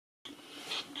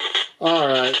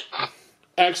Alright.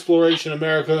 Exploration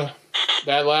America.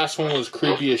 That last one was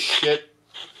creepy as shit.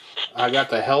 I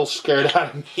got the hell scared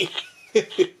out of me.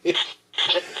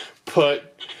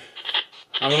 But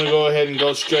I'm going to go ahead and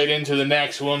go straight into the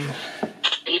next one.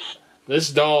 This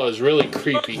doll is really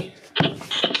creepy.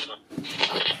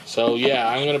 So yeah,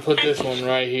 I'm going to put this one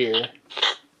right here.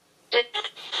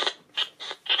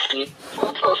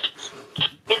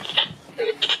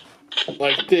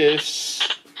 Like this.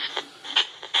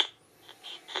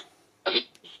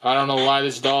 I don't know why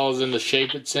this doll is in the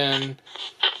shape it's in.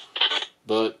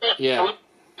 But yeah.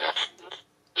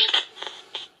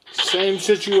 Same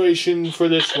situation for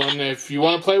this one. If you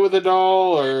want to play with a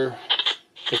doll, or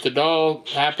if the doll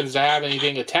happens to have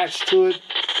anything attached to it,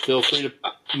 feel free to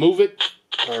move it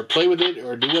or play with it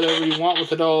or do whatever you want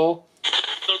with the doll.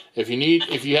 If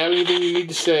you have anything you need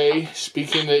to say,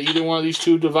 speak into either one of these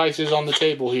two devices on the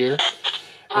table here,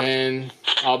 and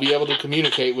I'll be able to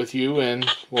communicate with you, and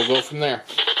we'll go from there.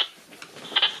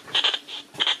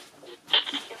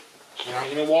 And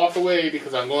I'm going to walk away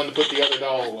because I'm going to put the other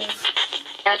doll away.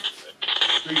 The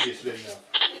previous video.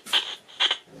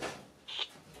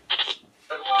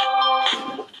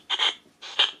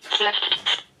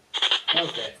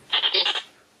 Okay.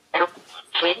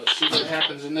 Let's see what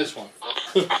happens in this one.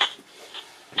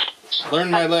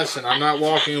 Learn my lesson. I'm not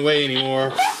walking away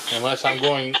anymore unless I'm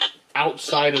going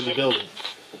outside of the building.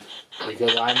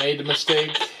 Because I made the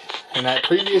mistake in that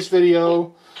previous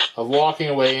video of walking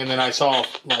away, and then I saw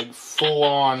like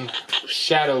full-on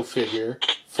shadow figure,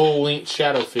 full-length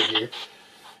shadow figure.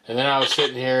 And then I was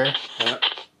sitting here and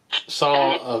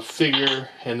saw a figure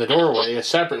in the doorway, a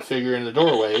separate figure in the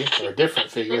doorway, or a different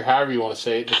figure, however you want to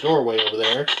say it, in the doorway over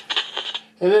there.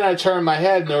 And then I turned my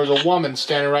head and there was a woman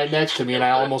standing right next to me, and I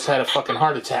almost had a fucking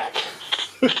heart attack.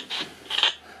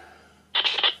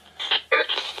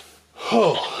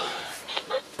 Oh.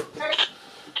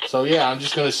 So yeah, I'm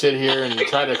just going to sit here and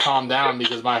try to calm down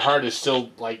because my heart is still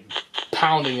like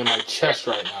pounding in my chest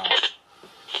right now.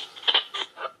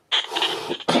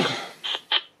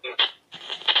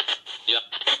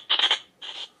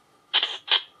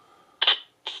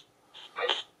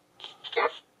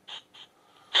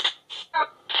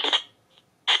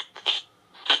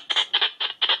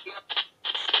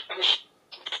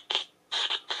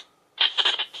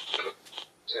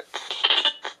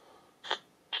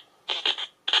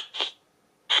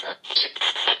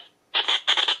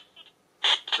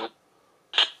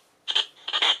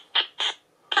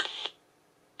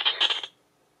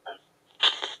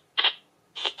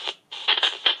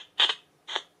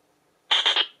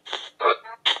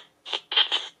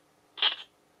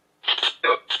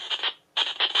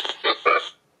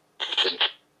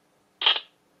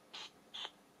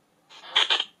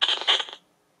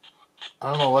 I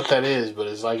don't know what that is, but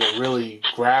it's like a really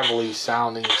gravelly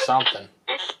sounding something.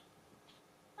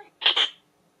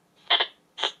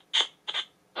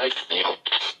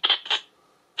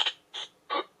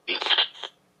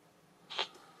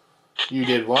 You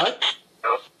did what?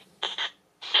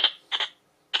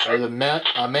 Or a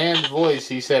man's voice,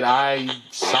 he said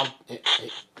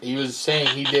he was saying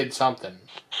he did something,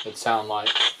 it sounded like.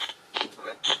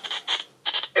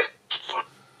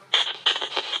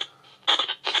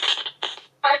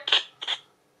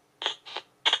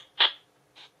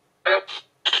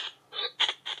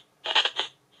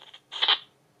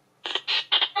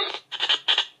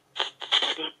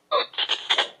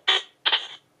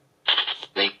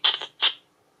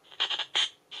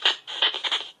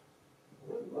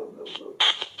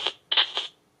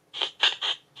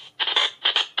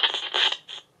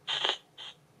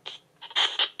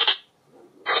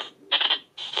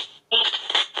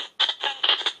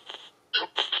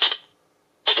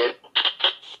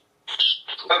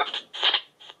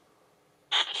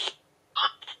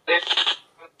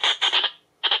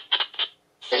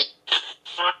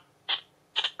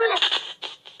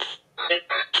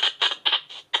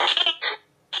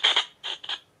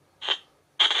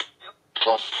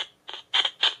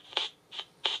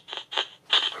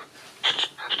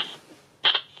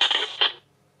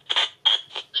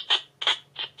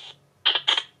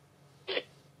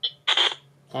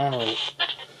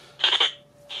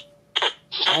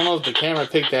 I don't know if the camera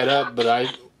picked that up, but I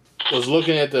was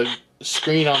looking at the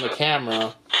screen on the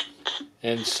camera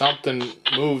and something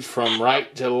moved from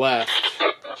right to left,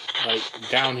 like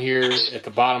down here at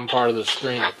the bottom part of the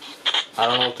screen. I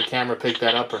don't know if the camera picked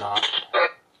that up or not.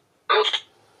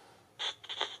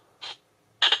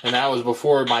 And that was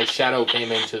before my shadow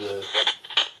came into the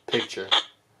picture,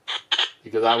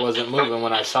 because I wasn't moving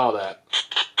when I saw that.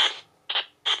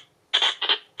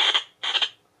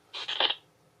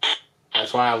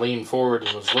 That's why I leaned forward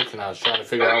and was looking. I was trying to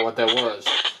figure out what that was.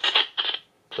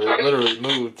 Because it literally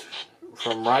moved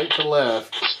from right to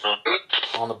left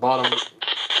on the bottom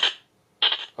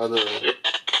of the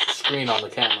screen on the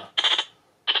camera.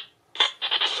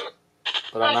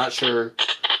 But I'm not sure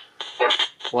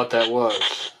what that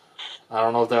was. I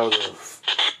don't know if that was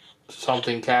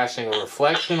something casting a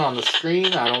reflection on the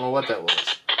screen. I don't know what that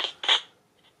was.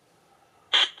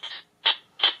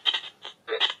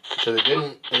 Because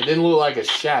it didn't look like a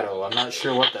shadow. I'm not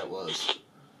sure what that was.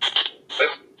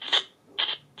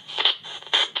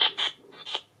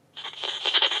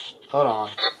 Hold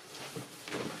on.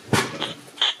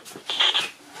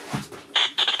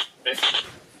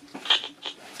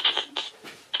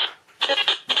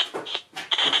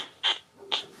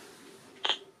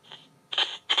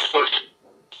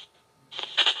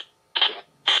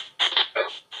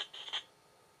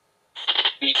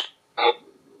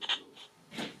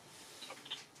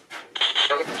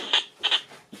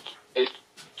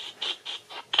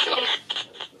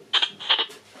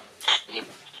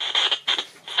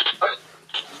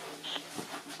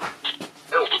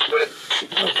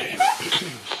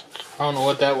 I don't know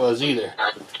what that was either.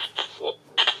 I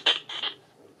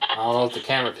don't know if the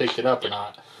camera picked it up or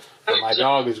not. But my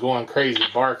dog is going crazy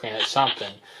barking at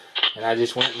something. And I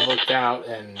just went and looked out,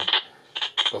 and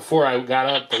before I got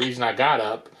up, the reason I got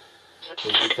up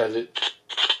was because it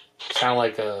sounded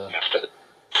like a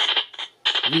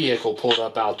vehicle pulled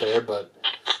up out there, but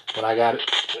when I got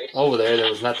over there, there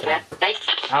was nothing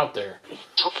out there.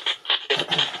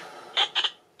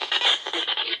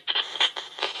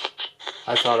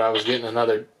 I thought I was getting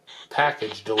another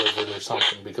package delivered or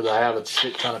something, because I have a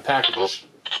shit ton of packages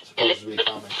supposed to be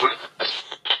coming.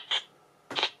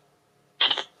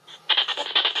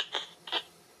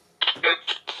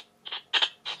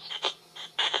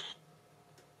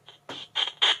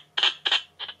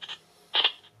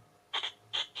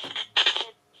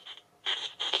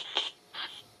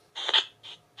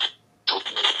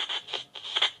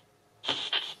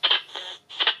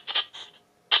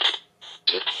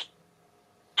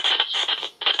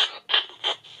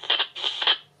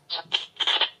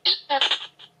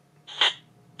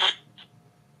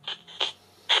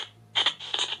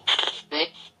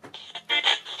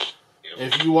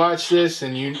 If you watch this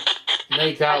and you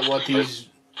make out what the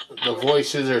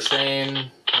voices are saying,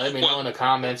 let me know in the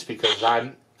comments, because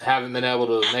I haven't been able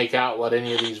to make out what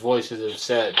any of these voices have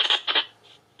said.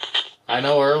 I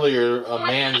know earlier a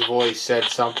man's voice said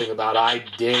something about I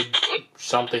did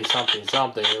something, something,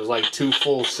 something. It was like 2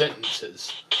 full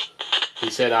sentences. He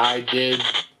said I did,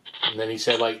 and then he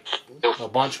said like a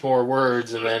bunch more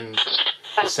words, and then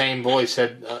the same voice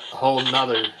said a whole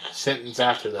nother sentence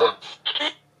after that.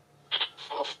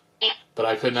 But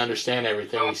I couldn't understand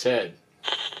everything he said.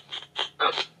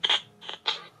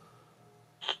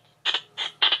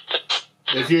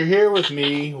 If you're here with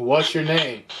me, what's your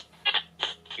name?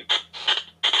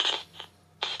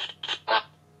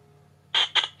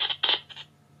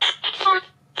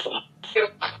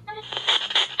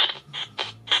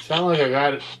 Sounded like I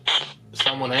got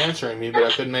someone answering me, but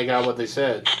I couldn't make out what they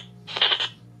said.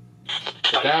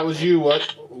 If that was you,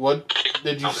 what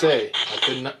did you say?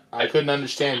 I couldn't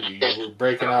understand you. You were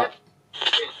breaking up.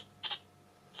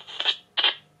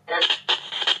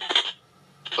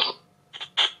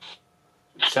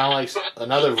 It sounded like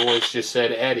another voice just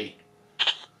said Eddie.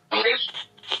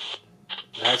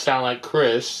 That sounded like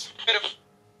Chris.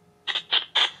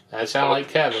 That sounded like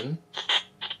Kevin.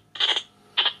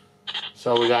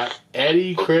 So we got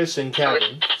Eddie, Chris, and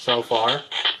Kevin so far.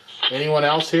 Anyone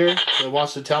else here that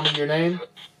wants to tell me your name?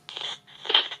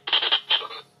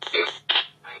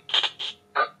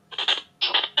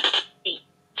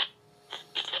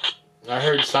 I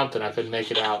heard something, I couldn't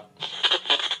make it out.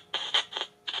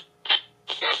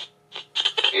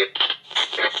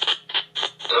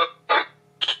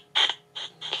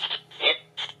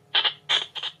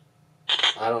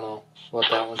 I don't know what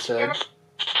that one said.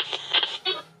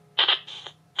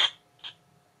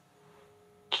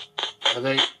 I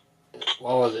think,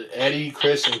 what was it? Eddie,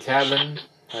 Chris, and Kevin,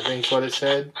 I think's what it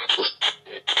said.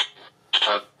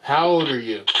 How old are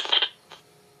you?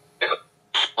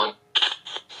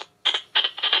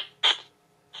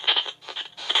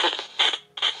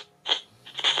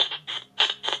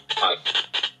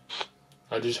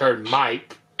 I just heard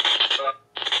Mike.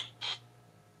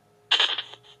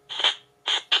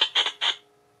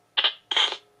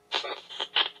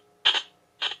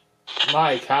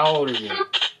 Mike, how old are you?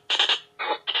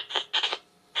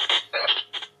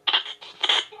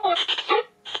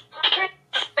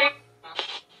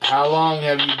 How long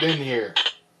have you been here?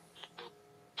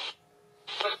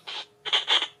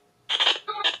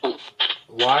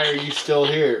 why are you still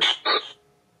here?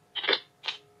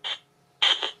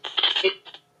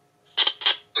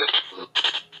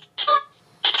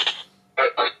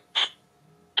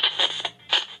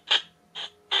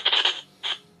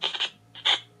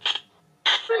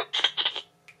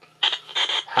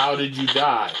 How did you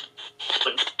die?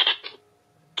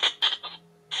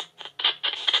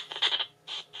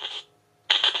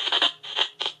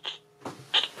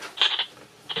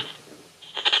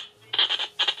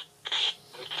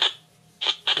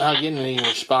 Not getting any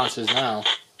responses now.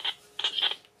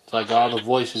 It's like all the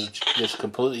voices just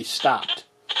completely stopped.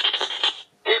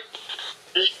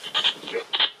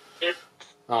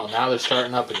 Oh, now they're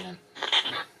starting up again.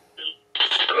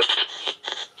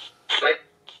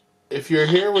 If you're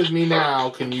here with me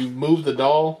now, can you move the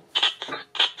doll?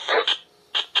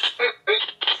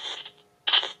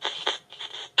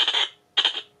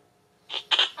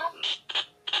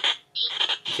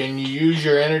 Can you use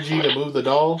your energy to move the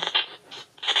doll?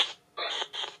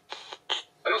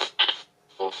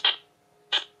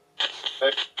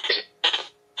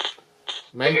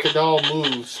 Make the doll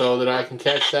move so that I can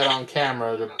catch that on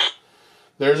camera.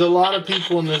 There's a lot of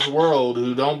people in this world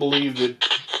who don't believe that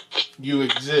you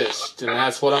exist, and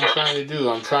that's what I'm trying to do.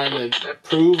 I'm trying to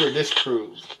prove or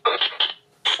disprove.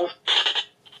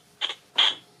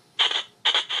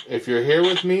 If you're here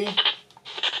with me,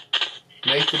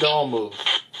 make the doll move.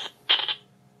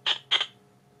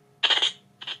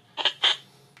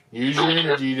 Use your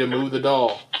energy to move the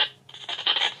doll.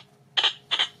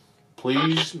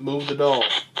 Please move the doll.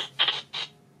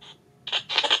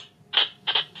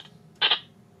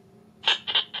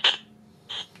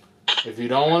 If you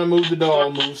don't want to move the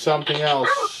doll, move something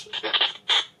else.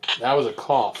 That was a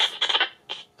cough.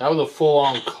 That was a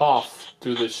full-on cough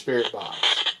through the spirit box.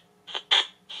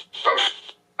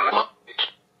 I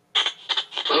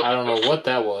don't know what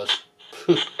that was.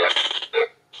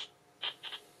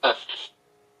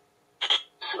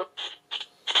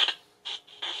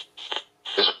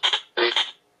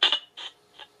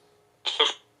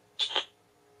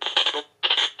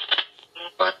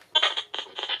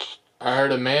 I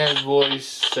heard a man's voice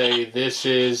say, "This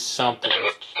is something."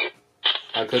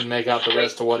 I couldn't make out the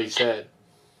rest of what he said.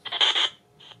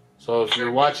 So if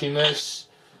you're watching this,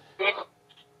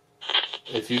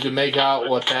 if you can make out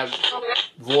what that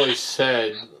voice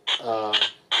said,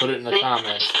 put it in the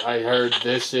comments. I heard,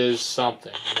 "This is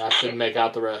something," and I couldn't make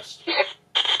out the rest.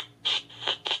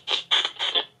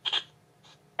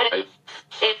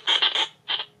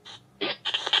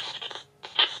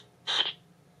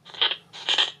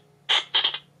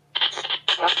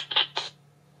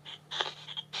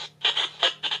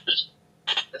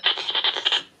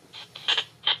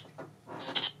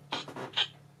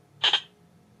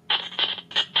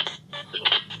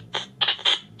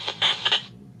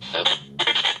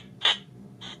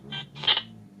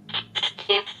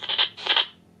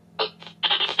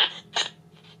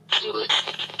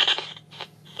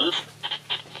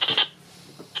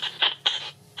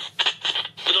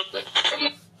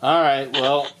 Alright,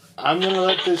 well, I'm going to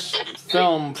let this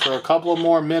film for a couple of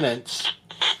more minutes.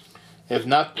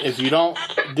 If you don't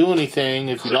do anything,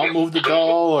 if you don't move the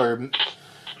doll or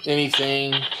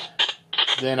anything,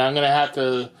 then I'm going to have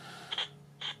to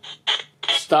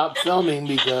stop filming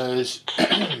because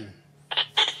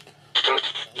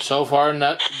so far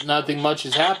nothing much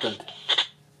has happened.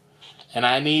 And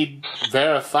I need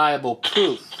verifiable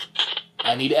proof.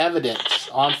 I need evidence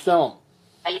on film.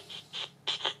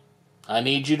 I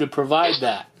need you to provide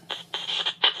that.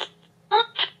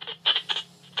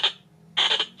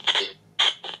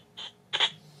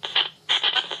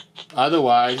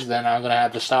 Otherwise, then I'm going to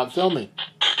have to stop filming.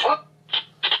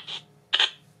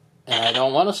 And I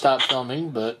don't want to stop filming,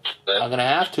 but I'm going to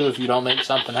have to if you don't make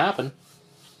something happen.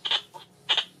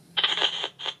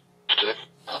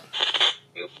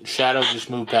 Shadow just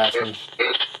moved past me.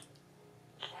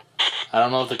 I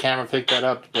don't know if the camera picked that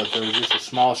up, but there was just a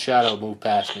small shadow move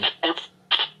past me.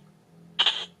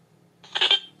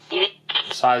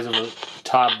 The size of a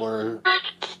toddler,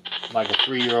 like a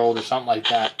 3-year-old or something like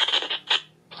that.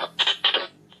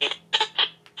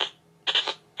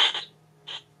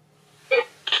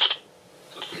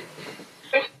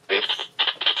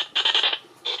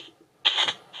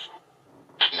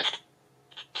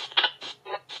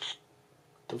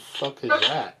 The fuck is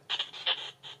that?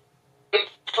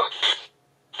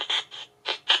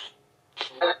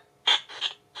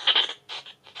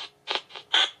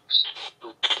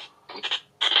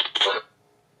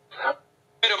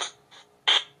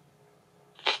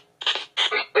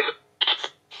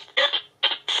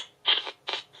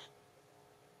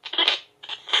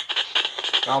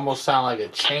 It almost sounds like a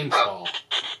chainsaw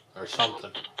or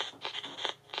something.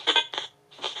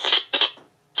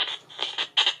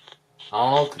 I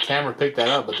don't know if the camera picked that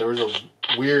up, but there was a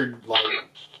weird, like,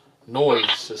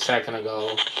 noise a second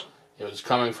ago. It was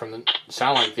coming from the,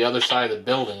 sound like the other side of the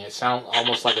building. It sounded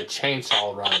almost like a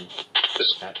chainsaw running.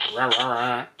 That rah, rah,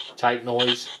 rah type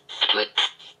noise.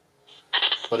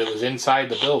 But it was inside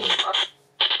the building.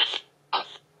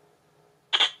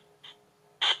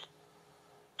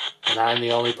 And I'm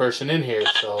the only person in here,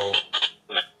 so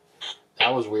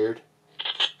that was weird.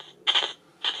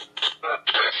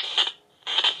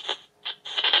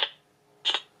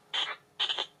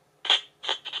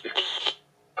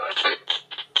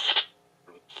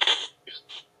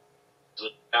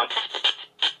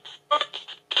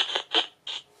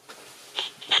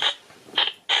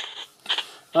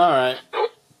 Alright,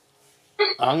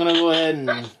 I'm going to go ahead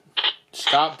and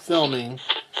stop filming.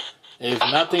 If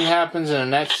nothing happens in the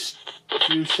next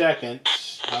few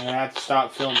seconds, I'm going to have to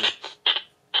stop filming.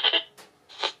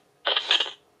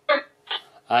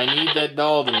 I need that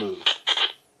doll to move.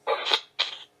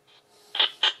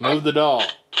 Move the doll.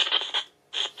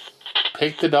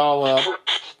 Pick the doll up.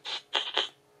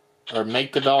 Or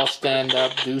make the doll stand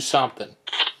up. Do something.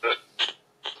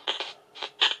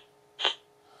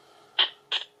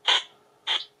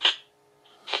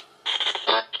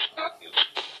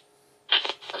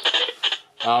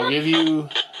 I'll give you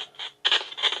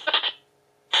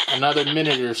another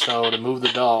minute or so to move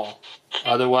the doll.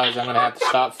 Otherwise, I'm going to have to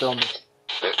stop filming.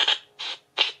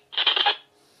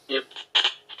 Yep.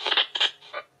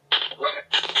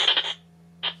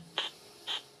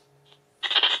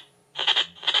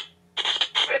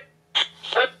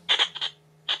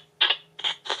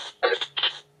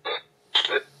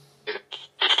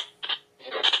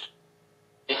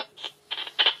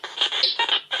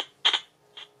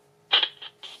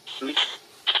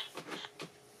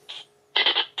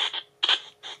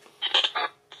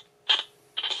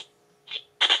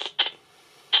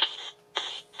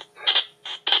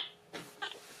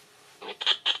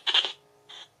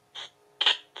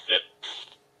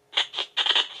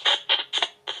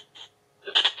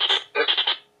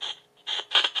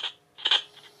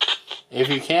 If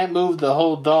you can't move the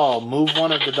whole doll, move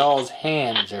one of the doll's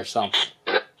hands or something.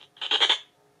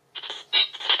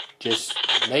 Just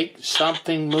make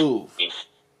something move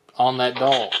on that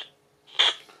doll.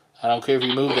 I don't care if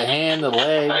you move the hand, the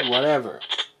leg, whatever.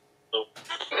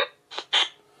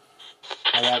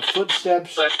 I got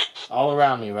footsteps all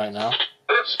around me right now.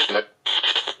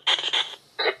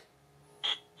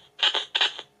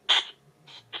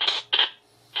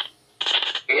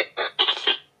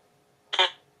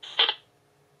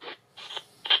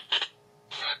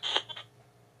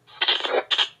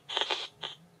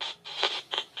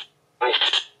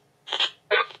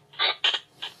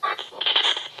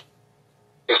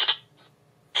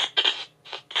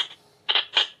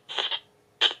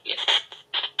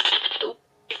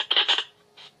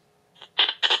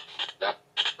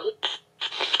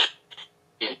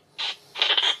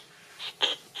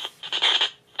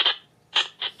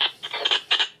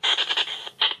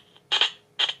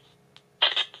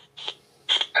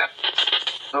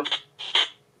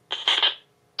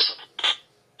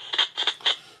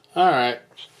 Alright.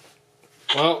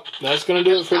 Well, that's going to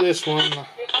do it for this one.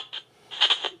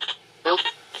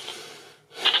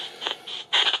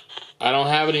 I don't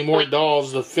have any more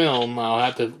dolls to film. I'll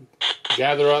have to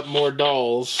gather up more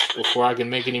dolls before I can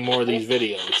make any more of these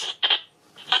videos.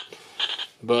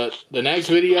 But the next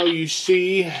video you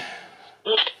see,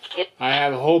 I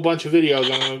have a whole bunch of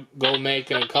videos I'm going to go make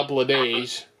in a couple of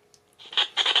days.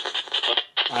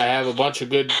 I have a bunch of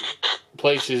good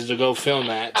places to go film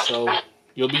at, so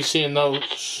you'll be seeing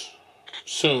those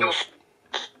soon.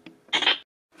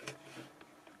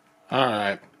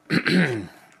 Alright.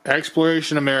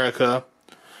 Exploration America.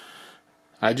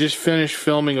 I just finished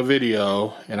filming a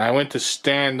video, and I went to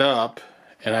stand up,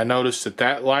 and I noticed that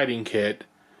that lighting kit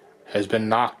has been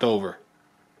knocked over.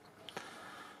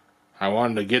 I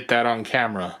wanted to get that on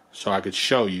camera so I could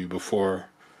show you before.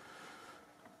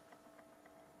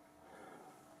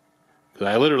 Because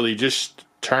I literally just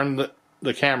turned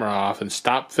the camera off and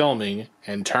stopped filming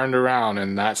and turned around,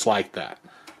 and that's like that.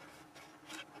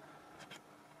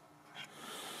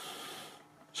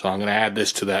 So I'm going to add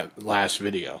this to that last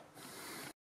video.